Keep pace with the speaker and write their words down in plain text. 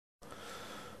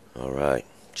All right,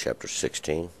 chapter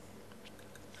 16.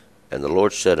 And the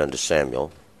Lord said unto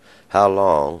Samuel, How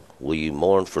long will you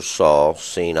mourn for Saul,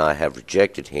 seeing I have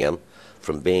rejected him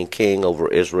from being king over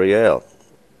Israel?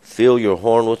 Fill your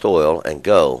horn with oil, and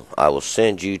go. I will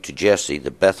send you to Jesse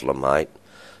the Bethlehemite,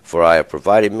 for I have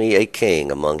provided me a king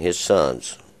among his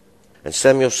sons. And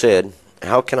Samuel said,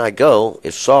 How can I go?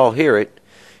 If Saul hear it,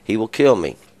 he will kill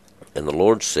me. And the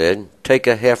Lord said, Take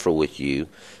a heifer with you,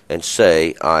 and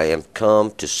say, I am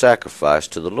come to sacrifice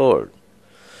to the Lord.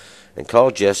 And call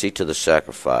Jesse to the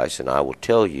sacrifice, and I will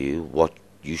tell you what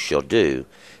you shall do,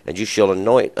 and you shall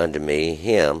anoint unto me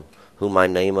him whom I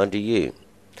name unto you.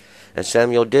 And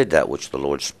Samuel did that which the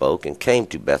Lord spoke, and came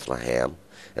to Bethlehem.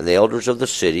 And the elders of the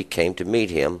city came to meet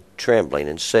him, trembling,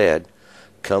 and said,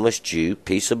 Comest you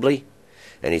peaceably?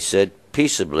 And he said,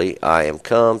 Peaceably I am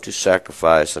come to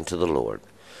sacrifice unto the Lord.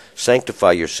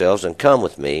 Sanctify yourselves, and come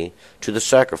with me to the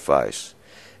sacrifice.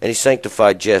 And he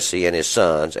sanctified Jesse and his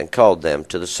sons, and called them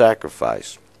to the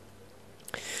sacrifice.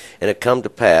 And it come to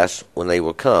pass, when they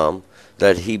were come,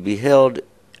 that he beheld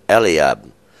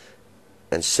Eliab,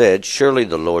 and said, Surely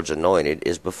the Lord's anointed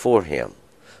is before him.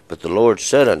 But the Lord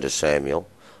said unto Samuel,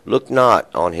 Look not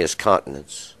on his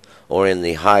countenance, or in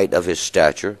the height of his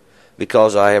stature,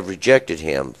 because I have rejected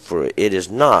him. For it is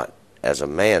not as a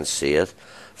man seeth,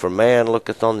 for man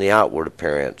looketh on the outward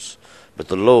appearance, but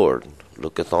the Lord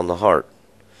looketh on the heart.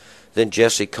 Then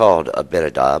Jesse called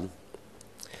Abinadab,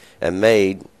 and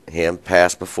made him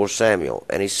pass before Samuel.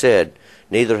 And he said,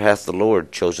 Neither hath the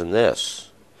Lord chosen this.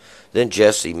 Then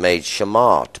Jesse made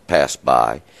Shammah to pass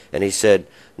by, and he said,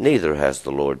 Neither has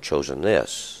the Lord chosen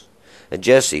this. And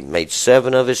Jesse made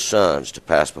 7 of his sons to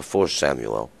pass before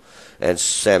Samuel. And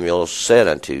Samuel said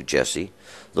unto Jesse,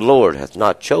 The Lord hath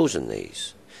not chosen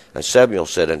these. And Samuel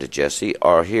said unto Jesse,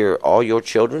 Are here all your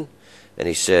children? And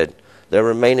he said, There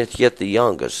remaineth yet the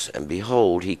youngest, and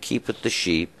behold, he keepeth the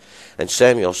sheep. And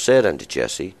Samuel said unto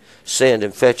Jesse, Send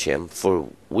and fetch him, for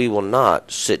we will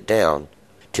not sit down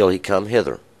till he come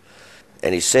hither.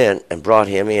 And he sent and brought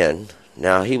him in.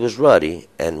 Now he was ruddy,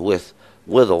 and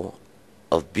withal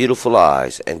of beautiful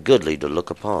eyes, and goodly to look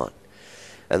upon.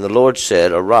 And the Lord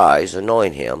said, Arise,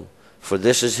 anoint him, for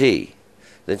this is he.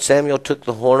 Then Samuel took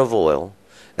the horn of oil,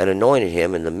 and anointed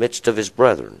him in the midst of his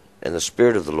brethren. And the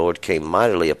Spirit of the Lord came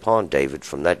mightily upon David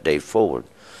from that day forward.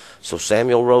 So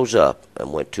Samuel rose up,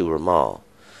 and went to Ramah.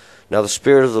 Now the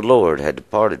Spirit of the Lord had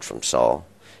departed from Saul,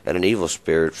 and an evil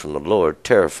spirit from the Lord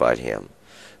terrified him.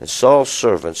 And Saul's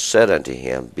servants said unto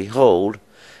him, Behold,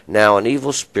 now an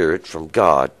evil spirit from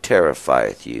God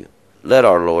terrifieth you. Let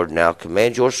our Lord now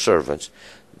command your servants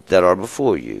that are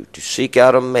before you to seek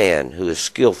out a man who is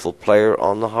skillful player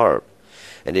on the harp.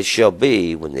 And it shall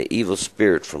be, when the evil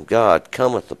spirit from God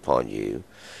cometh upon you,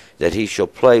 that he shall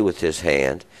play with his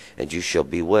hand, and you shall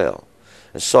be well.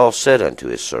 And Saul said unto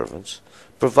his servants,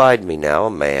 Provide me now a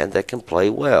man that can play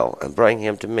well, and bring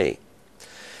him to me.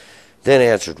 Then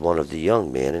answered one of the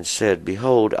young men, and said,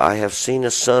 Behold, I have seen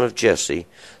a son of Jesse,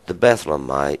 the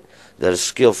Bethlehemite, that is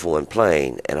skillful in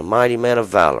playing, and a mighty man of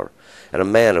valor, and a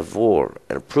man of war,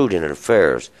 and a prudent in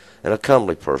affairs, and a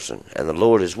comely person, and the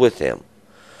Lord is with him.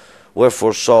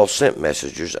 Wherefore Saul sent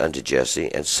messengers unto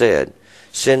Jesse, and said,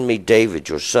 Send me David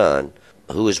your son,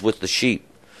 who is with the sheep.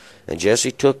 And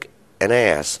Jesse took an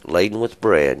ass laden with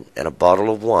bread, and a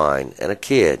bottle of wine, and a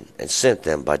kid, and sent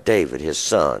them by David his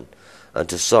son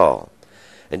unto Saul.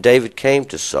 And David came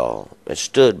to Saul, and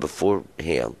stood before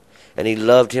him, and he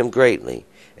loved him greatly,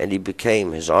 and he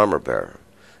became his armor-bearer.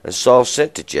 And Saul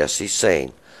sent to Jesse,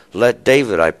 saying, Let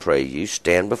David, I pray you,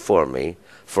 stand before me,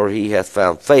 for he hath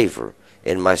found favor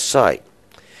in my sight.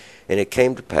 And it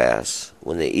came to pass,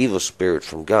 when the evil spirit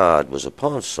from God was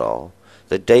upon Saul,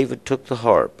 that David took the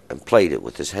harp, and played it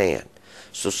with his hand.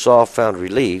 So Saul found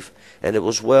relief, and it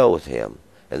was well with him,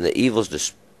 and the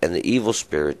evil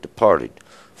spirit departed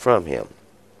from him.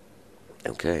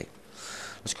 Okay,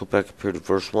 let's go back up here to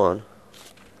verse 1.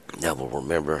 Now we'll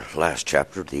remember last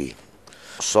chapter,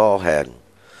 Saul had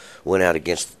went out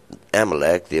against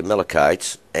Amalek, the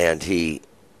Amalekites, and he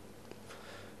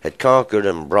had conquered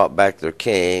and brought back their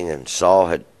king, and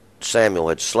Samuel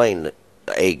had slain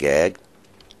Agag,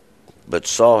 but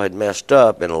Saul had messed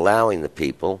up in allowing the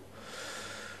people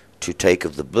to take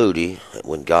of the booty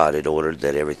when God had ordered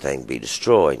that everything be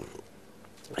destroyed.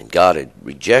 And God had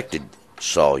rejected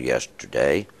Saul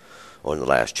yesterday, or in the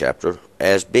last chapter,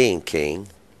 as being king,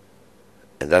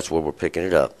 and that's where we're picking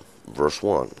it up. Verse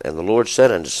 1, And the Lord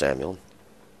said unto Samuel,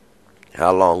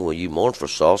 How long will you mourn for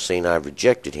Saul, seeing I have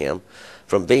rejected him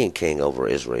from being king over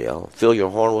Israel? Fill your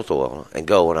horn with oil, and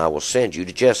go, and I will send you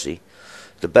to Jesse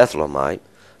the Bethlehemite,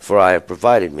 for I have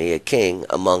provided me a king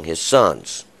among his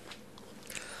sons.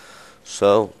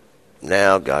 So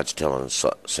now God's telling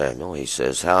Samuel, he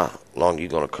says, how long are you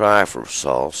going to cry for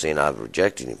Saul, seeing I've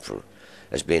rejected him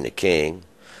as being the king?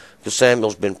 Because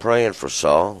Samuel's been praying for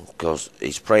Saul, because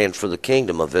he's praying for the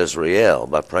kingdom of Israel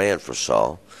by praying for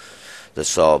Saul, that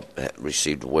Saul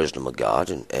received the wisdom of God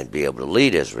and be able to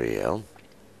lead Israel.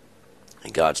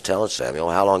 And God's telling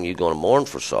Samuel, how long are you going to mourn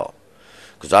for Saul?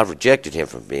 Because I've rejected him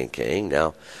from being king.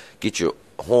 Now get your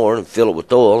horn and fill it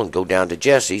with oil and go down to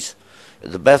Jesse's,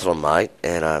 the Bethlehemite,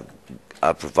 and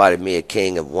I provided me a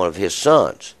king of one of his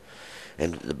sons.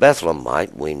 And the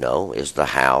Bethlehemite, we know, is the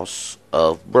house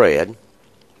of bread.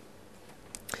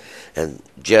 And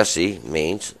Jesse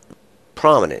means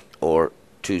prominent or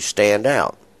to stand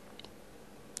out.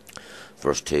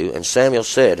 Verse 2, and Samuel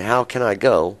said, how can I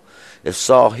go? If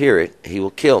Saul hear it, he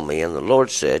will kill me. And the Lord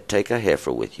said, take a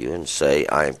heifer with you and say,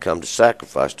 I am come to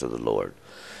sacrifice to the Lord.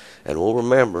 And we'll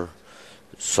remember,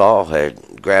 Saul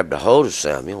had grabbed a hold of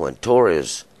Samuel and tore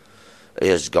his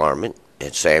garment.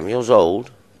 And Samuel's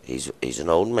old. He's an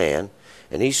old man.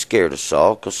 And he's scared of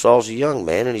Saul because Saul's a young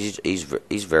man and he's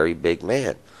a very big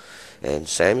man. And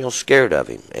Samuel's scared of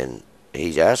him. And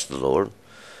he's asked the Lord,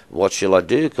 what shall I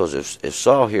do? Because if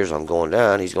Saul hears I'm going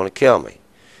down, he's going to kill me.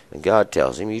 And God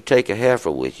tells him, you take a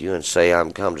heifer with you and say,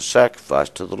 I'm come to sacrifice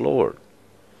to the Lord.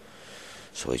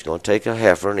 So he's going to take a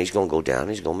heifer and he's going to go down and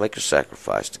he's going to make a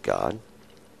sacrifice to God.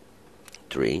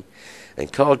 3,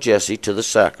 and call Jesse to the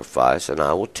sacrifice, and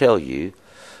I will tell you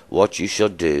what you shall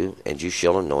do, and you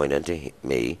shall anoint unto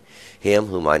me him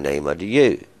whom I name unto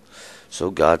you.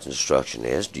 So God's instruction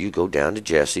is, do you go down to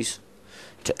Jesse's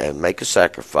and make a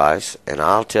sacrifice, and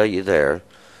I'll tell you there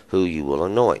who you will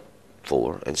anoint.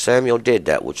 4, and Samuel did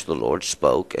that which the Lord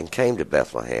spoke, and came to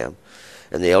Bethlehem.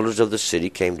 And the elders of the city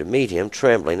came to meet him,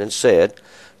 trembling, and said,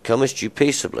 comest you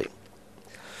peaceably?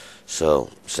 So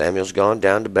Samuel's gone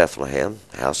down to Bethlehem,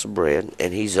 house of bread,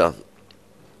 and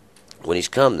when he's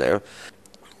come there,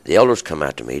 the elders come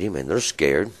out to meet him, and they're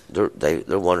scared. They're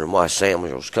wondering why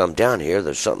Samuel's come down here.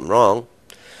 There's something wrong.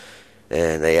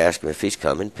 And they ask him if he's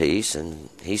come in peace, and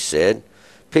he said,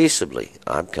 peaceably,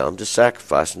 I'm come to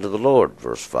sacrifice unto the Lord.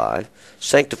 Verse 5,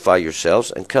 sanctify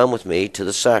yourselves, and come with me to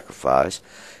the sacrifice.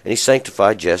 And he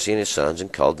sanctified Jesse and his sons,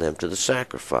 and called them to the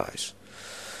sacrifice.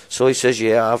 So he says,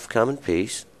 yeah, I've come in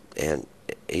peace. And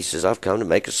he says, I've come to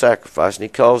make a sacrifice. And he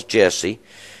calls Jesse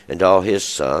and all his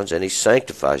sons, and he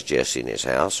sanctifies Jesse in his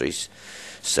house. So he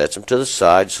sets them to the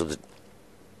side, so that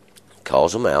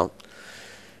calls them out.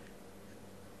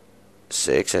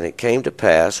 6, and it came to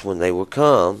pass when they were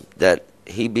come that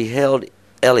he beheld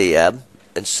Eliab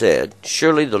and said,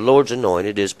 surely the Lord's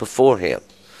anointed is before him.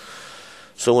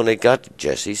 So when they got to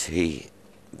Jesse's, he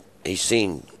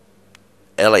seen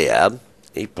Eliab.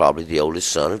 He's probably the oldest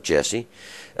son of Jesse.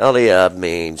 Eliab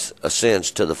means ascends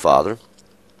to the Father.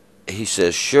 He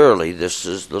says, surely this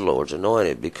is the Lord's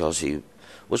anointed, because he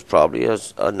was probably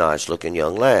a nice-looking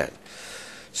young lad.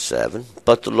 7,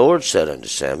 but the Lord said unto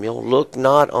Samuel, look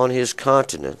not on his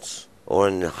countenance, or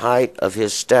in the height of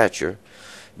his stature,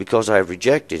 because I have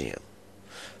rejected him.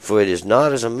 For it is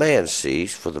not as a man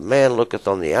sees, for the man looketh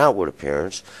on the outward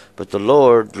appearance, but the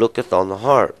Lord looketh on the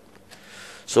heart.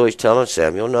 So he's telling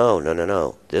Samuel,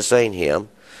 no, this ain't him.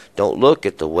 Don't look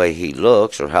at the way he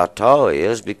looks or how tall he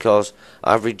is, because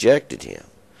I've rejected him.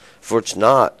 For it's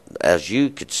not as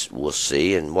you will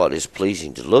see and what is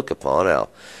pleasing to look upon,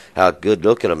 how good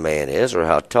looking a man is or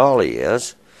how tall he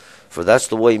is. For that's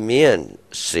the way men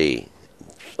see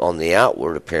on the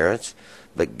outward appearance.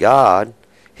 But God,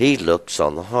 he looks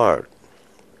on the heart.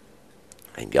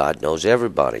 And God knows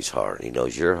everybody's heart. He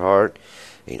knows your heart.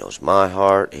 He knows my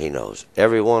heart. He knows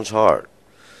everyone's heart.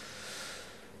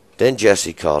 Then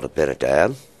Jesse called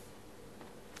Abinadab,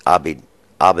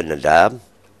 Abinadab,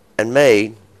 and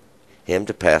made him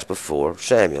to pass before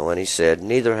Samuel. And he said,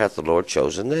 neither hath the Lord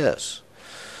chosen this.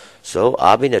 So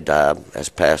Abinadab has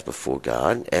passed before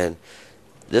God, and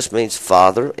this means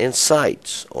father in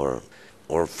sights, or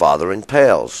father in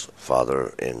pales,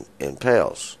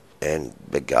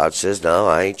 But God says, no,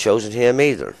 I ain't chosen him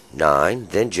either. 9,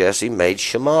 then Jesse made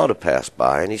Shammah to pass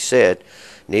by, and he said,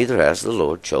 neither has the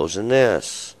Lord chosen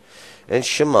this. And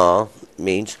Shammah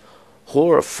means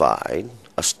horrified,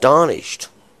 astonished.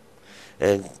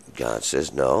 And God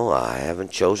says, no, I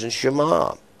haven't chosen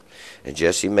Shammah. And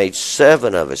Jesse made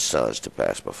 7 of his sons to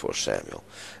pass before Samuel.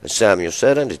 And Samuel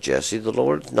said unto Jesse, the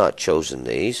Lord hath not chosen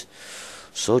these.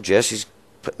 So Jesse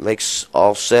makes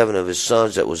all 7 of his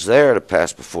sons that was there to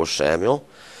pass before Samuel.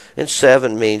 And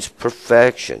 7 means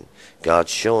perfection.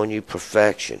 God's showing you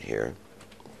perfection here.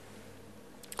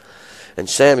 And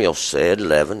Samuel said,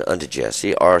 11, unto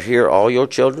Jesse, are here all your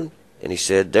children? And he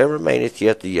said, there remaineth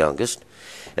yet the youngest,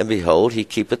 And behold, he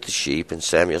keepeth the sheep. And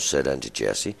Samuel said unto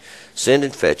Jesse, Send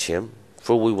and fetch him,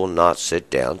 for we will not sit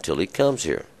down till he comes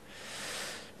here.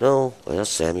 No, well,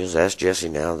 Samuel's asked Jesse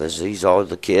now, is these all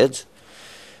the kids?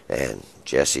 And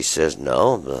Jesse says,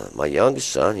 no, my youngest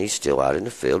son, he's still out in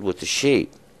the field with the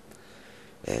sheep.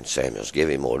 And Samuel's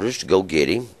giving him orders to go get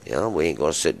him. We ain't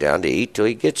going to sit down to eat till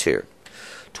he gets here.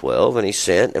 12, and he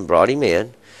sent and brought him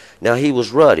in. Now he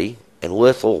was ruddy, and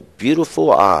withal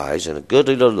beautiful eyes, and a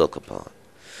goodly to look upon.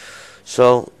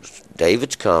 So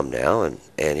David's come now, and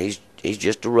he's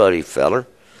just a ruddy feller,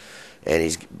 and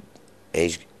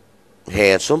he's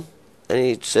handsome, and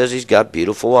he says he's got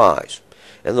beautiful eyes.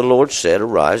 And the Lord said,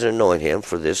 Arise and anoint him,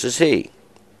 for this is he.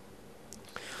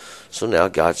 So now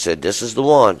God said, This is the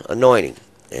one, anoint him.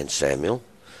 And Samuel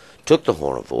took the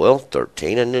horn of oil,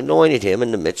 13, and anointed him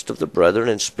in the midst of the brethren,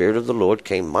 and the Spirit of the Lord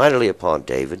came mightily upon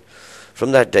David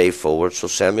from that day forward. So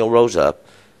Samuel rose up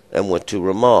and went to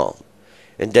Ramah.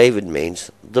 And David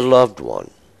means the loved one.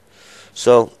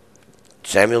 So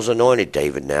Samuel's anointed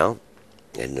David now,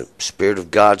 and the Spirit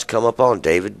of God's come upon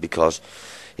David because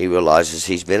he realizes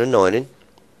he's been anointed.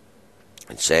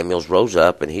 And Samuel's rose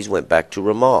up, and he's went back to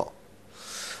Ramah.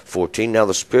 14, Now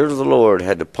the Spirit of the Lord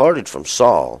had departed from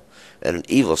Saul, and an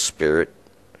evil spirit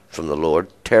from the Lord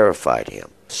terrified him.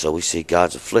 So we see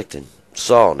God's afflicting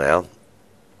Saul now.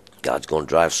 God's going to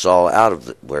drive Saul out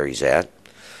of where he's at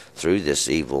through this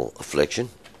evil affliction.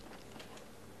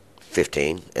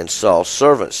 15, And Saul's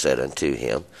servant said unto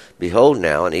him, Behold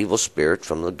now, an evil spirit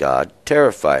from the God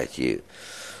terrifieth you.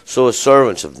 So his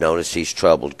servants have noticed he's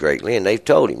troubled greatly, and they've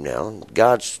told him now,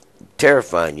 God's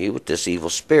terrifying you with this evil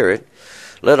spirit.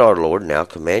 Let our Lord now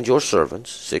command your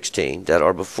servants, 16, that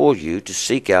are before you, to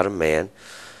seek out a man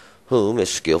whom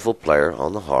is skillful player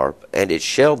on the harp. And it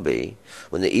shall be,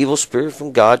 when the evil spirit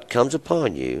from God comes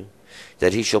upon you,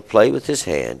 that he shall play with his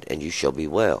hand, and you shall be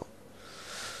well.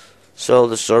 So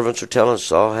the servants are telling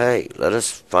Saul, Hey, let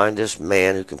us find this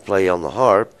man who can play on the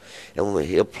harp, and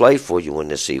he'll play for you when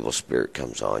this evil spirit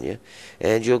comes on you,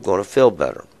 and you're going to feel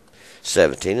better.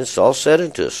 17, And Saul said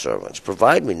unto his servants,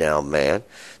 Provide me now a man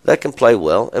that can play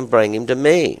well, and bring him to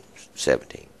me.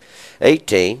 17.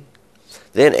 18,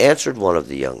 Then answered one of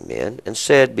the young men, and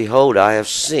said, Behold, I have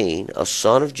seen a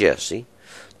son of Jesse,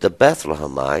 the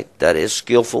Bethlehemite, that is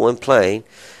skillful in playing,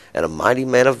 and a mighty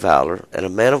man of valor, and a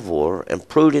man of war, and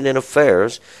prudent in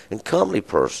affairs, and comely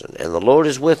person, and the Lord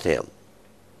is with him.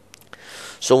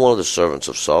 So one of the servants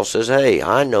of Saul says, Hey,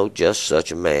 I know just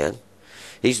such a man.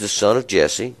 He's the son of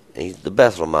Jesse, and he's the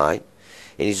Bethlehemite,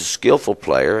 and he's a skillful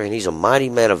player, and he's a mighty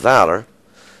man of valor,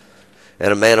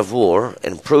 and a man of war,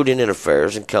 and prudent in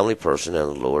affairs, and comely person, and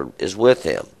the Lord is with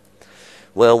him.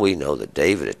 Well, we know that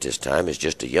David at this time is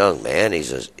just a young man.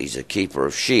 He's a keeper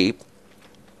of sheep.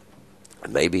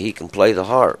 Maybe he can play the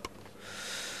harp.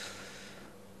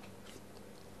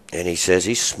 And he says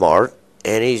he's smart,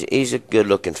 and he's a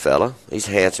good-looking fella. He's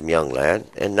a handsome young lad.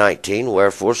 And 19,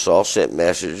 Wherefore Saul sent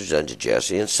messengers unto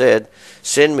Jesse, and said,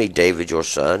 Send me David your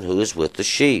son, who is with the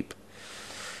sheep.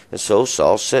 And so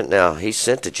Saul sent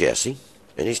to Jesse,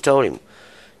 and he's told him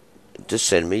to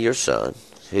send me your son,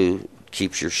 who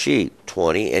keeps your sheep.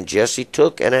 20, And Jesse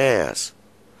took an ass,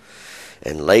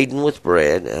 and laden with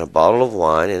bread, and a bottle of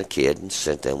wine, and a kid, and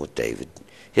sent them with David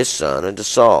his son unto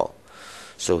Saul.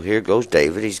 So here goes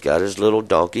David. He's got his little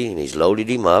donkey, and he's loaded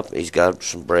him up. He's got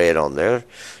some bread on there,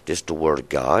 just the word of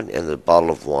God, and the bottle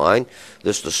of wine.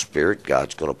 This is the Spirit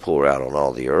God's going to pour out on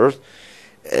all the earth.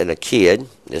 And a kid.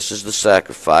 This is the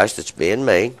sacrifice that's being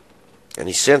made. And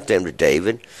he sent them to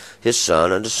David, his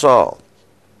son, unto Saul.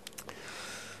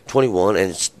 21,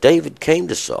 And David came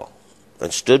to Saul,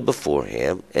 and stood before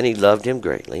him, and he loved him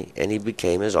greatly, and he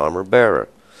became his armor-bearer.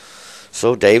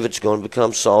 So David's going to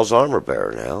become Saul's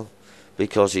armor-bearer now,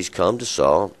 because he's come to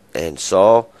Saul, and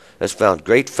Saul has found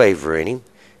great favor in him,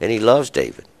 and he loves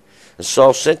David. And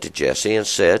Saul sent to Jesse, and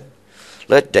said,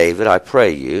 Let David, I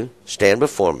pray you, stand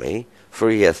before me, for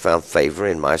he hath found favor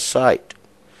in my sight.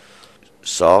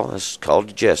 Saul has called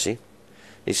to Jesse.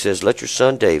 He says, Let your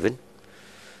son David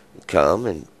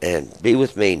come and be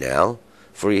with me now,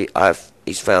 for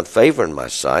he's found favor in my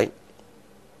sight.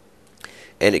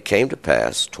 And it came to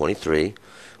pass, 23,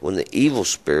 when the evil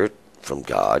spirit from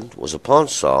God was upon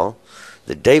Saul,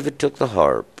 that David took the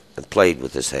harp and played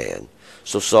with his hand.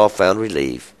 So Saul found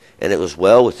relief, and it was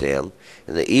well with him,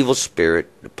 and the evil spirit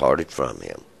departed from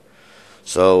him.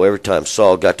 So every time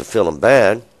Saul got to feeling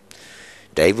bad,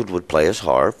 David would play his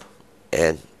harp,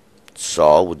 and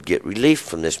Saul would get relief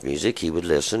from this music. He would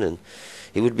listen, and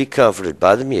he would be comforted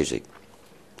by the music.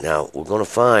 Now, we're going to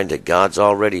find that God's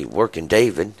already working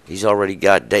David. He's already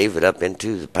got David up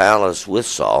into the palace with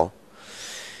Saul.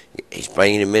 He's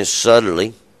bringing him in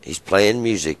subtly, He's playing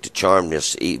music to charm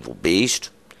this evil beast.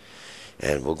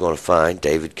 And we're going to find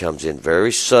David comes in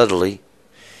very subtly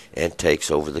and takes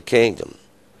over the kingdom.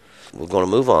 We're going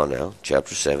to move on now,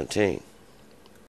 chapter 17.